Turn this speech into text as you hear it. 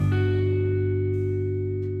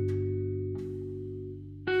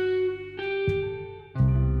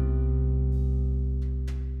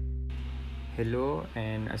Hello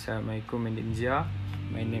and Assalamualaikum Indonesia.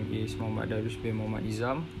 My name is Muhammad Darus bin Muhammad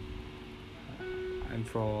Izam. I'm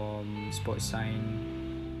from Sports Science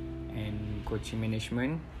and Coaching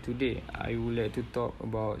Management. Today, I would like to talk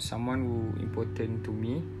about someone who important to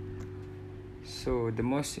me. So, the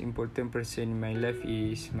most important person in my life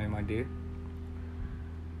is my mother.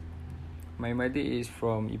 My mother is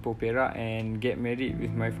from Ipoh Perak and get married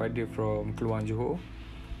with my father from Keluang Johor.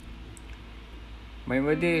 My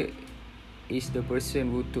mother is the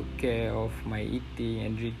person who took care of my eating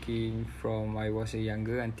and drinking from I was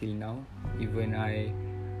younger until now. Even I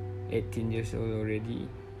 18 years old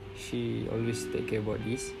already, she always take care about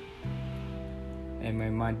this. And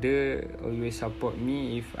my mother always support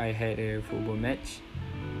me if I had a football match.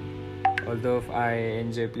 Although I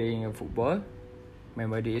enjoy playing a football,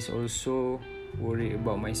 my mother is also worried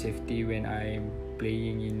about my safety when I'm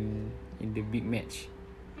playing in the big match.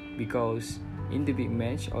 Because in the big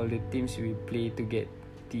match, all the teams will play to get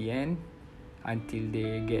the end until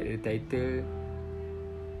they get the title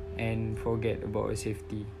and forget about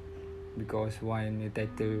safety, because won the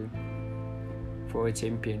title for a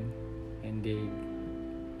champion and they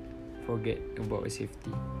forget about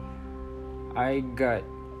safety. I got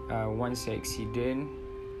once accident,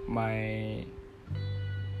 my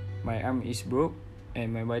arm is broke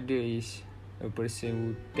and my mother is a person who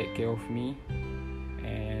take care of me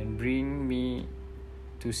and bring me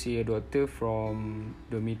to see a doctor from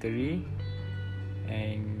dormitory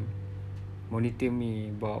and monitor me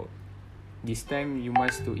about this time you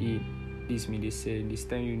must to eat this medicine, this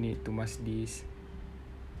time you need to must this.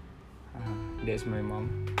 That's my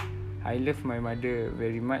mom. I love my mother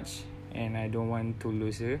very much and I don't want to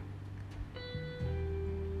lose her.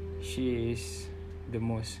 She is the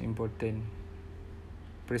most important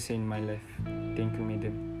person in my life. Thank you,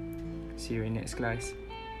 madam. See you in next class.